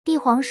帝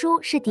皇书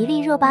是迪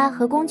丽热巴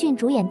和龚俊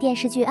主演电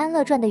视剧《安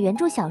乐传》的原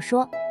著小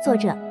说，作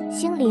者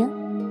星灵。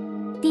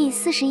第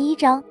41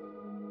章。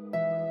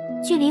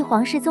距离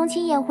皇室宗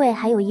亲宴会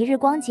还有1日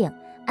光景，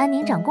安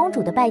宁长公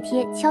主的拜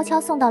帖悄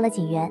悄送到了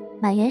锦园，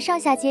满园上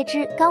下皆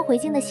知，刚回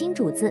京的新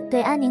主子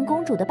对安宁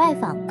公主的拜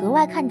访格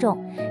外看重，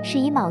是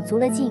以卯足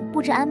了劲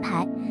布置安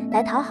排，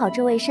来讨好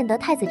这位甚得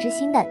太子之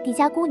心的帝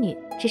家孤女。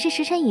只是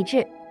时辰已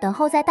至，等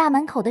候在大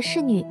门口的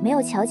侍女没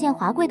有瞧见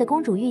华贵的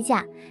公主御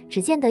驾，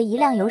只见得一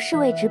辆由侍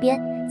卫执鞭、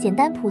简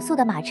单朴素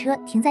的马车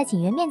停在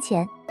锦园面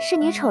前。侍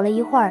女瞅了一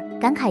会儿，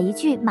感慨一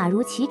句：马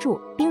如其主，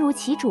兵如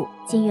其主。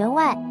锦园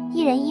外，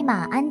一人一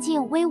马安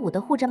静威武地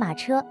护着马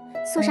车，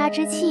肃杀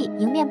之气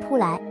迎面扑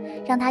来，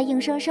让他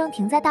硬生生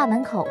停在大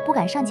门口，不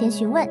敢上前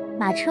询问。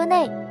马车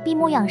内，闭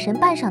目养神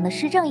半晌的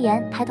施正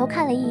言抬头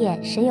看了一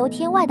眼神游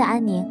天外的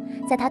安宁，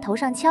在他头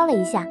上敲了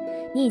一下：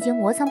你已经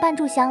磨蹭半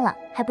炷香了，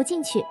还不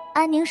进去？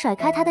安宁甩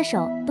开他的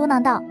手，嘟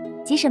囔道：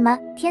急什么？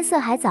天色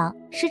还早。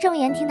施正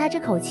言听他这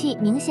口气，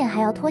明显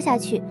还要拖下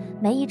去，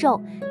眉一皱，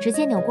直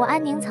接扭过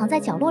安宁藏在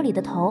角落里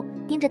的头，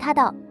盯着他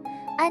道：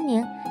安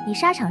宁，你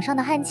沙场上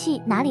的悍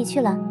气哪里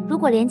去了？如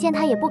果连见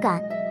他也不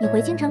敢，你回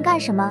京城干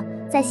什么？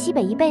在西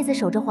北一辈子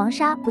守着黄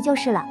沙不就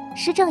是了？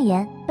施正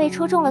言被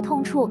戳中了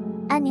痛处，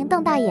安宁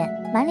瞪大眼，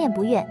满脸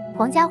不悦。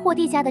皇家或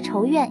帝家的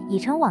仇怨已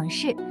成往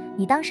事，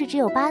你当时只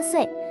有8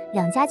岁，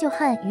两家就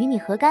恨与你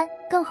何干？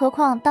更何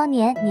况当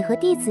年你和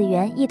帝子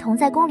元一同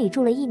在宫里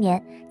住了1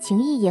年，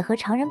情谊也和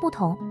常人不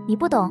同。你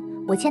不懂，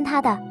我欠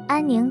他的。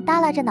安宁耷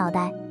拉着脑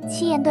袋，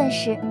气焰顿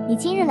时。你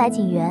今日来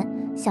锦园，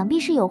想必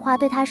是有话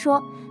对他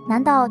说，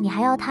难道你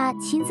还要他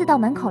亲自到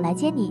门口来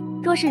接你？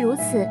若是如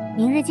此，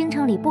明日京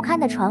城里不堪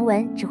的传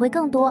闻只会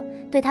更多，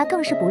对他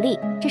更是不利。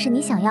这是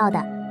你想要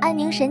的？安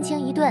宁神情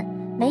一顿，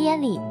眉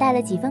眼里带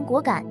了几分果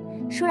敢，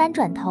倏然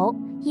转头，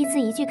一字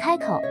一句开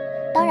口：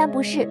当然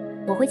不是，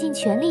我会尽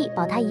全力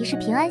保他一世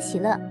平安喜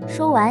乐。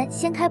说完，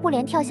掀开布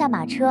帘跳下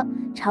马车，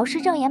朝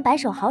施正言摆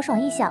手豪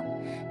爽一笑：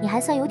你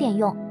还算有点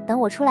用，等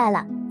我出来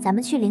了，咱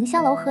们去凌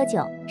香楼喝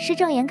酒。施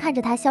正言看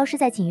着他消失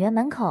在锦园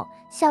门口，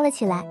笑了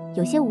起来，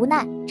有些无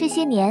奈。这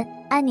些年，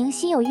安宁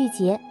心有郁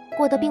结，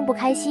过得并不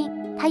开心。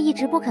她一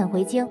直不肯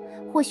回京，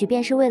或许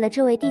便是为了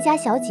这位帝家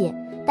小姐，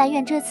但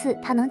愿这次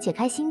她能解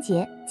开心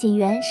结。锦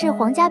园是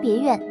皇家别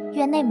院，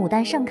院内牡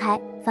丹盛开，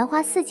繁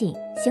花似锦。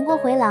行过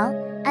回廊，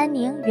安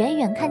宁远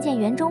远看见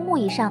园中木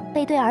椅上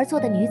背对而坐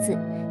的女子，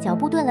脚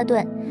步顿了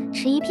顿，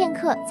迟疑片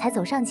刻才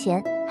走上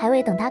前。还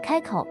未等她开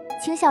口，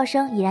轻笑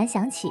声已然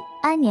响起：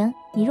安宁，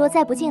你若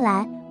再不进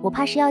来，我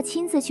怕是要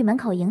亲自去门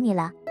口迎你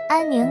了。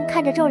安宁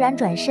看着骤然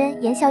转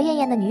身言笑晏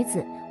晏的女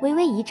子，微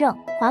微一怔。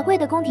华贵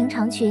的宫廷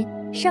长裙，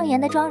盛颜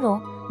的妆容，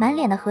满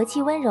脸的和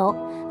气温柔，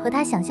和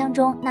他想象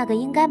中那个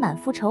应该满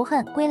腹仇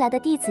恨归来的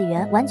帝子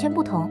元完全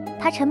不同。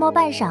他沉默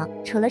半晌，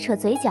扯了扯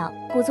嘴角，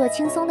故作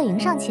轻松地迎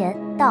上前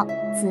道：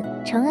子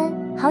承恩，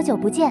好久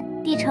不见。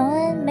帝承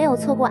恩没有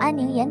错过安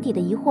宁眼底的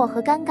疑惑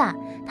和尴尬，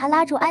他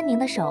拉住安宁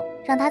的手，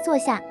让她坐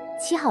下，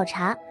沏好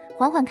茶，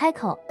缓缓开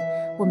口：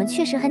我们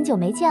确实很久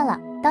没见了。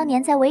当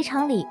年在围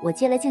场里，我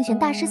借了竞选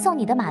大师送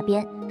你的马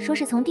鞭，说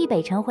是从帝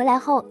北城回来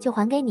后就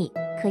还给你。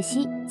可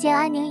惜见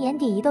安宁眼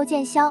底疑窦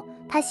渐消，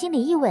他心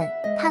里一稳，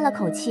叹了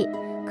口气：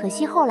可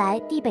惜后来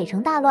帝北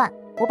城大乱，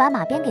我把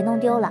马鞭给弄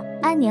丢了。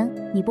安宁，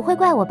你不会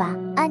怪我吧？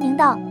安宁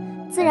道：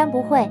自然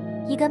不会，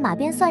一根马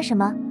鞭算什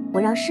么？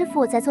我让师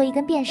傅再做一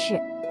根便是。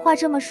话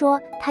这么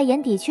说，他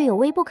眼底却有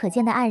微不可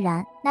见的黯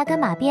然。那根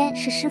马鞭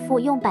是师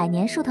傅用百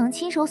年树藤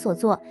亲手所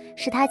做，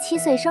是他7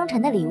岁生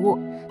辰的礼物。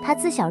他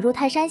自小入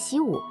泰山习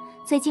武，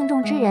最敬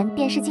重之人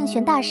便是竞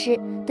选大师，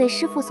对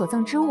师傅所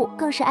赠之物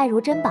更是爱如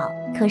珍宝。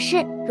可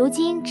是如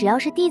今只要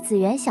是帝子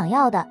元想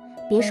要的，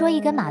别说一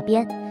根马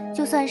鞭，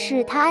就算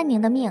是他安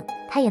宁的命，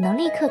他也能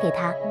立刻给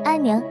他。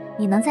安宁，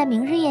你能在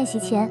明日宴席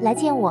前来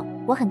见我，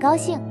我很高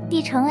兴。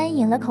帝承恩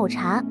饮了口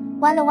茶，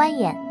弯了弯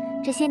眼：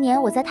这些年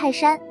我在泰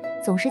山，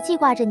总是记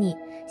挂着你，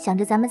想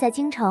着咱们在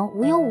京城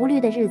无忧无虑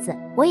的日子。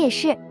我也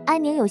是。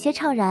安宁有些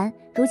怅然，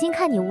如今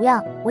看你无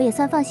恙，我也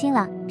算放心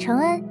了。承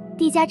恩，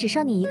帝家只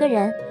剩你一个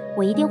人，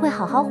我一定会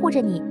好好护着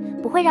你，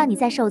不会让你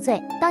再受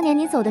罪。当年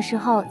你走的时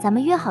候，咱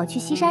们约好去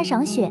西山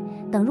赏雪，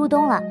等入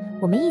冬了，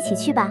我们一起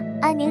去吧。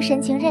安宁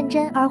神情认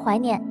真而怀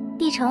念，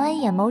帝承恩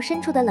眼眸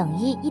深处的冷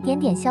意一点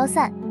点消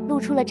散，露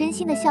出了真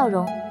心的笑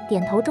容，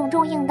点头重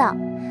重应道：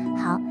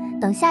好，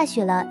等下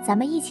雪了，咱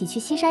们一起去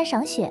西山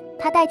赏雪。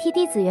他代替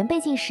帝子元被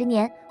禁10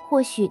年，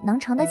或许能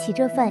承得起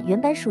这份原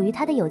本属于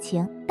他的友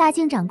情。大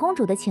靖长公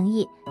主的情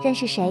谊，认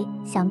识谁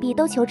想必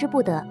都求之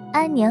不得。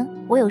安宁，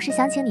我有事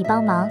想请你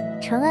帮忙。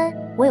承恩，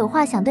我有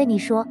话想对你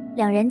说。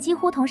两人几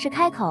乎同时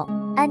开口。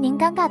安宁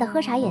尴尬的喝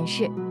茶掩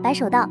饰，摆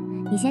手道：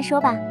你先说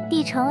吧。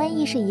帝承恩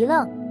亦是一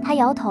愣，他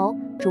摇头：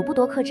主不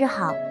夺客之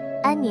好。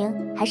安宁，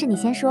还是你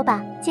先说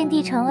吧。见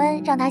帝承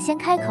恩让他先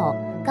开口，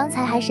刚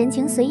才还神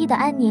情随意的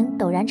安宁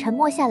陡然沉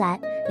默下来，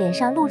脸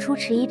上露出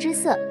迟疑之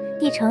色。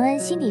帝承恩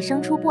心底生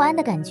出不安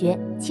的感觉，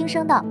轻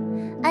声道：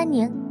安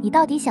宁，你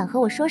到底想和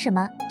我说什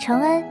么？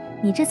承恩，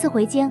你这次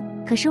回京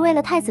可是为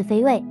了太子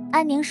妃位，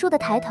安宁倏地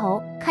抬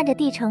头看着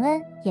帝承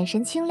恩，眼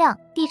神清亮。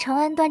帝承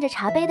恩端着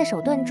茶杯的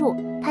手顿住，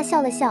他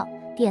笑了笑，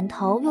点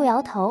头又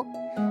摇头。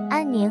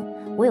安宁，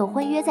我有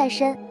婚约在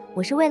身，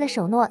我是为了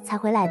守诺才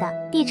回来的。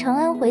帝承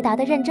恩回答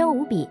得认真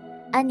无比。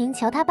安宁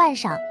瞧他半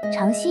晌，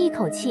长吸一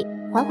口气，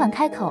缓缓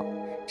开口：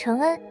承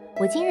恩，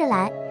我今日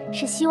来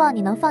是希望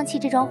你能放弃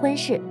这桩婚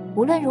事，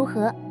无论如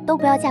何都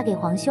不要嫁给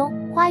皇兄。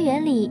花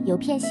园里有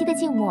片息的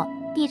静默，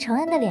帝承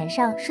恩的脸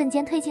上瞬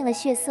间褪尽了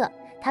血色。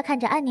他看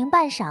着安宁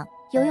半晌，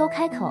悠悠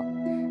开口：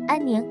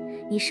安宁，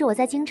你是我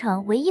在京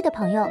城唯一的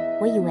朋友，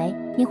我以为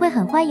你会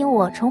很欢迎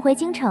我重回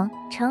京城。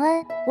承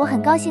恩，我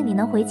很高兴你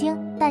能回京，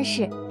但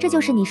是这就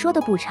是你说的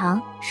补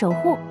偿、守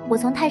护。我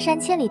从泰山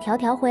千里迢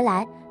迢回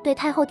来，对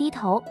太后低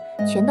头，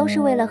全都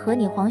是为了和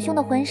你皇兄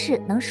的婚事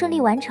能顺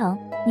利完成。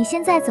你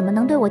现在怎么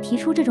能对我提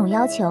出这种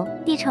要求？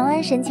帝承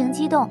恩神情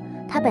激动，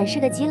他本是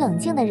个极冷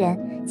静的人，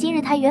今日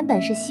他原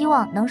本是希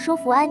望能说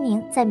服安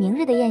宁在明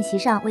日的宴席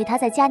上为他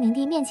在嘉宁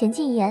帝面前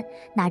进言，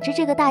哪知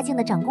这个大靖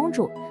的长公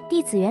主，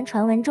帝子元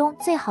传闻中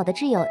最好的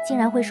挚友，竟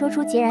然会说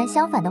出截然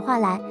相反的话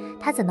来，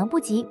他怎能不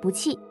急不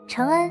气？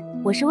承恩，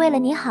我是为了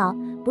你好，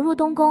不入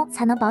东宫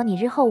才能保你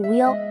日后无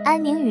忧。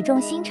安宁语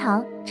重心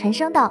长，沉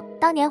声道：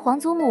当年皇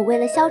祖母为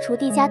了消除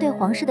帝家对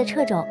皇室的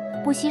掣肘，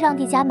不惜让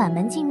帝家满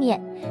门尽灭，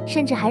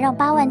甚至还让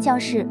8万将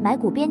士埋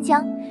骨边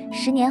疆。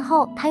10年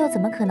后，他又怎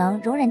么可能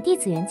容忍帝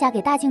子元嫁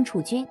给大靖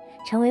储君，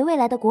成为未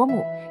来的国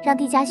母，让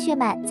帝家血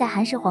脉在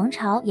韩氏皇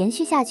朝延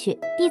续下去？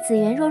帝子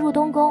元若入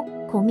东宫，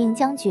恐命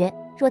将绝。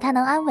若他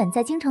能安稳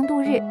在京城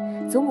度日，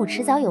祖母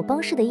迟早有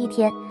崩逝的一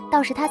天，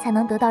到时他才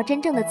能得到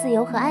真正的自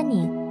由和安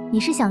宁。你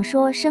是想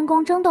说深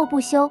宫争斗不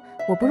休，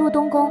我不入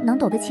东宫能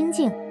躲个清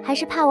净，还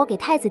是怕我给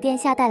太子殿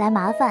下带来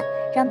麻烦，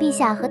让陛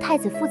下和太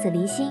子父子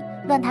离心，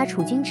乱他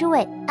储君之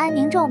位？安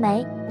宁皱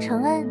眉：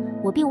承恩，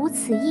我并无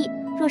此意。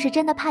若是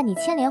真的怕你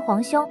牵连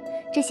皇兄，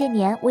这些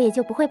年我也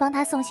就不会帮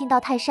他送信到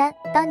泰山。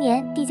当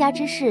年帝家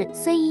之事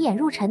虽已掩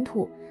入尘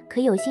土，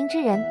可有心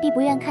之人必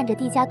不愿看着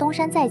帝家东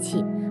山再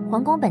起。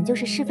皇宫本就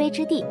是是非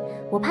之地，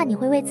我怕你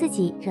会为自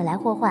己惹来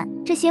祸患。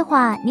这些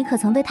话你可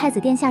曾对太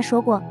子殿下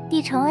说过？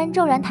帝承恩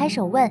骤然抬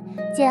手问。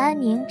见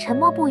安宁沉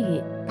默不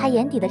语，他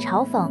眼底的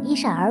嘲讽一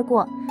闪而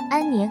过。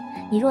安宁，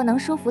你若能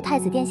说服太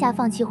子殿下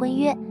放弃婚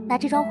约，那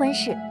这桩婚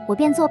事我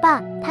便作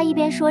罢。他一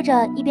边说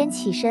着，一边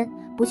起身，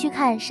不去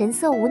看神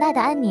色无奈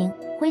的安宁，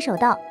挥手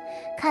道：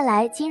看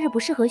来今日不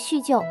适合叙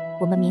旧，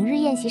我们明日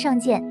宴席上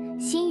见。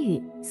心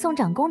语送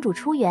长公主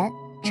出园。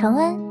承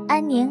恩。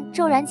安宁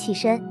骤然起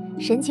身，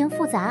神情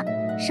复杂，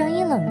声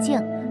音冷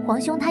静：皇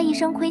兄他一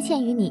生亏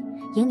欠于你，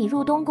迎你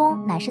入东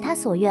宫乃是他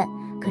所愿，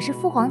可是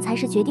父皇才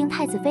是决定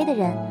太子妃的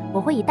人，我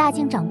会以大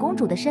靖长公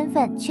主的身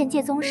份劝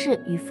诫宗室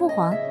与父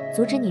皇，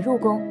阻止你入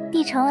宫。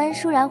帝承恩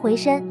倏然回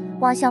身，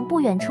望向不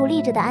远处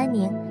立着的安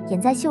宁，掩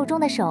在袖中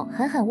的手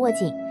狠狠握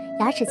紧，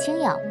牙齿轻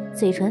咬，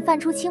嘴唇泛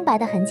出清白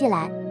的痕迹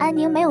来。安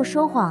宁没有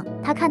说谎，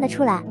她看得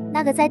出来，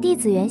那个在帝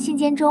子元信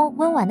笺中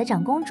温婉的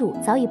长公主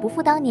早已不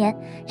复当年，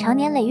常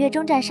年累月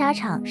征战沙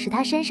场，使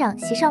她身上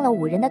袭上了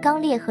5人的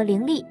刚烈和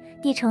凌厉。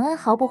帝承恩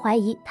毫不怀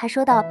疑，他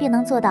说到便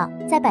能做到，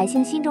在百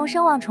姓心中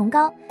声望崇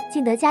高，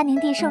尽得嘉宁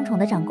帝圣宠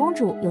的长公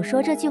主有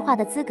说这句话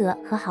的资格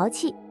和豪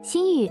气。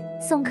心语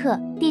送客。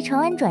帝承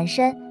恩转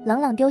身，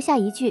冷冷丢下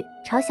一句，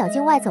朝小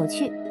径外走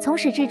去，从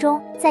始至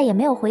终再也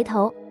没有回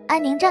头。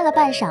安宁站了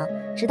半晌，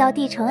直到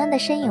帝承恩的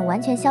身影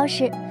完全消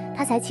失，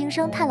他才轻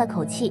声叹了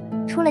口气，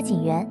出了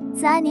锦园。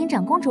自安宁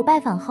长公主拜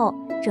访后，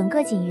整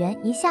个锦园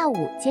一下午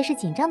皆是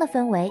紧张的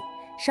氛围，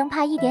生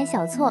怕一点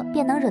小错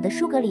便能惹得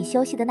书阁里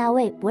休息的那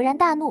位勃然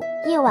大怒。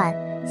夜晚，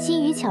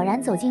心语悄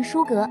然走进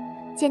书阁，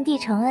见帝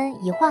承恩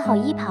已换好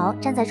衣袍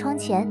站在窗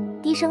前，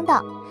低声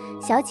道：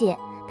小姐，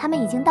他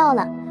们已经到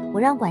了，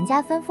我让管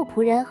家吩咐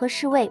仆人和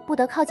侍卫不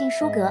得靠近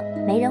书阁，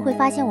没人会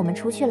发现我们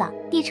出去了。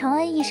帝承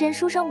恩一身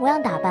书生模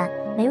样打扮，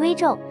眉微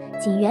皱，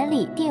锦园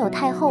里定有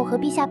太后和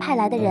陛下派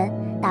来的人，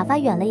打发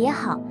远了也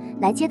好，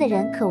来接的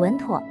人可稳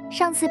妥。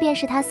上次便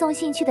是他送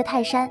信去的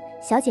泰山，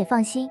小姐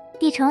放心。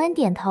帝承恩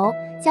点头，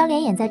将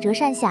脸掩在折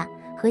扇下，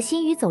和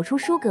心语走出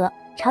书阁，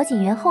朝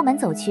锦园后门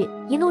走去。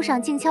一路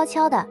上静悄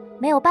悄的，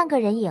没有半个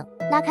人影。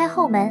拉开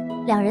后门，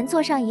两人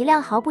坐上一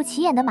辆毫不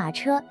起眼的马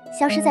车，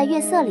消失在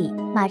月色里。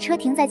马车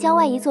停在郊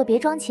外一座别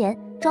庄前，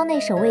庄内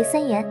守卫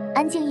森严，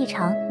安静异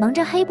常。蒙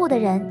着黑布的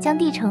人将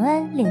帝承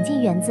恩领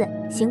进园子，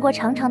行过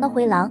长长的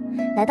回廊，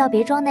来到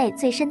别庄内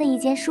最深的一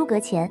间书阁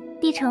前。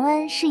帝承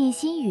恩示意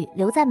心语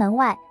留在门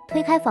外，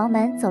推开房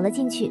门走了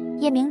进去。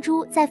夜明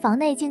珠在房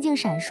内静静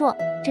闪烁，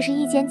这是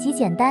一间极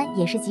简单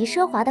也是极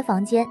奢华的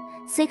房间，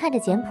虽看着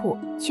简朴，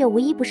却无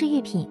一不是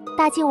御品。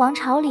大靖王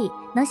朝里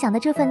能享得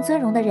这份尊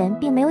荣的人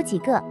并没有几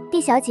个。帝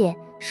小姐，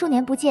数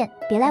年不见，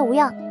别来无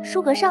恙。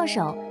书阁上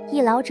首，一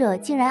老者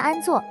竟然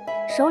安坐，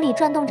手里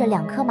转动着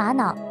2颗玛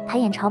瑙，抬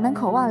眼朝门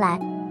口望来，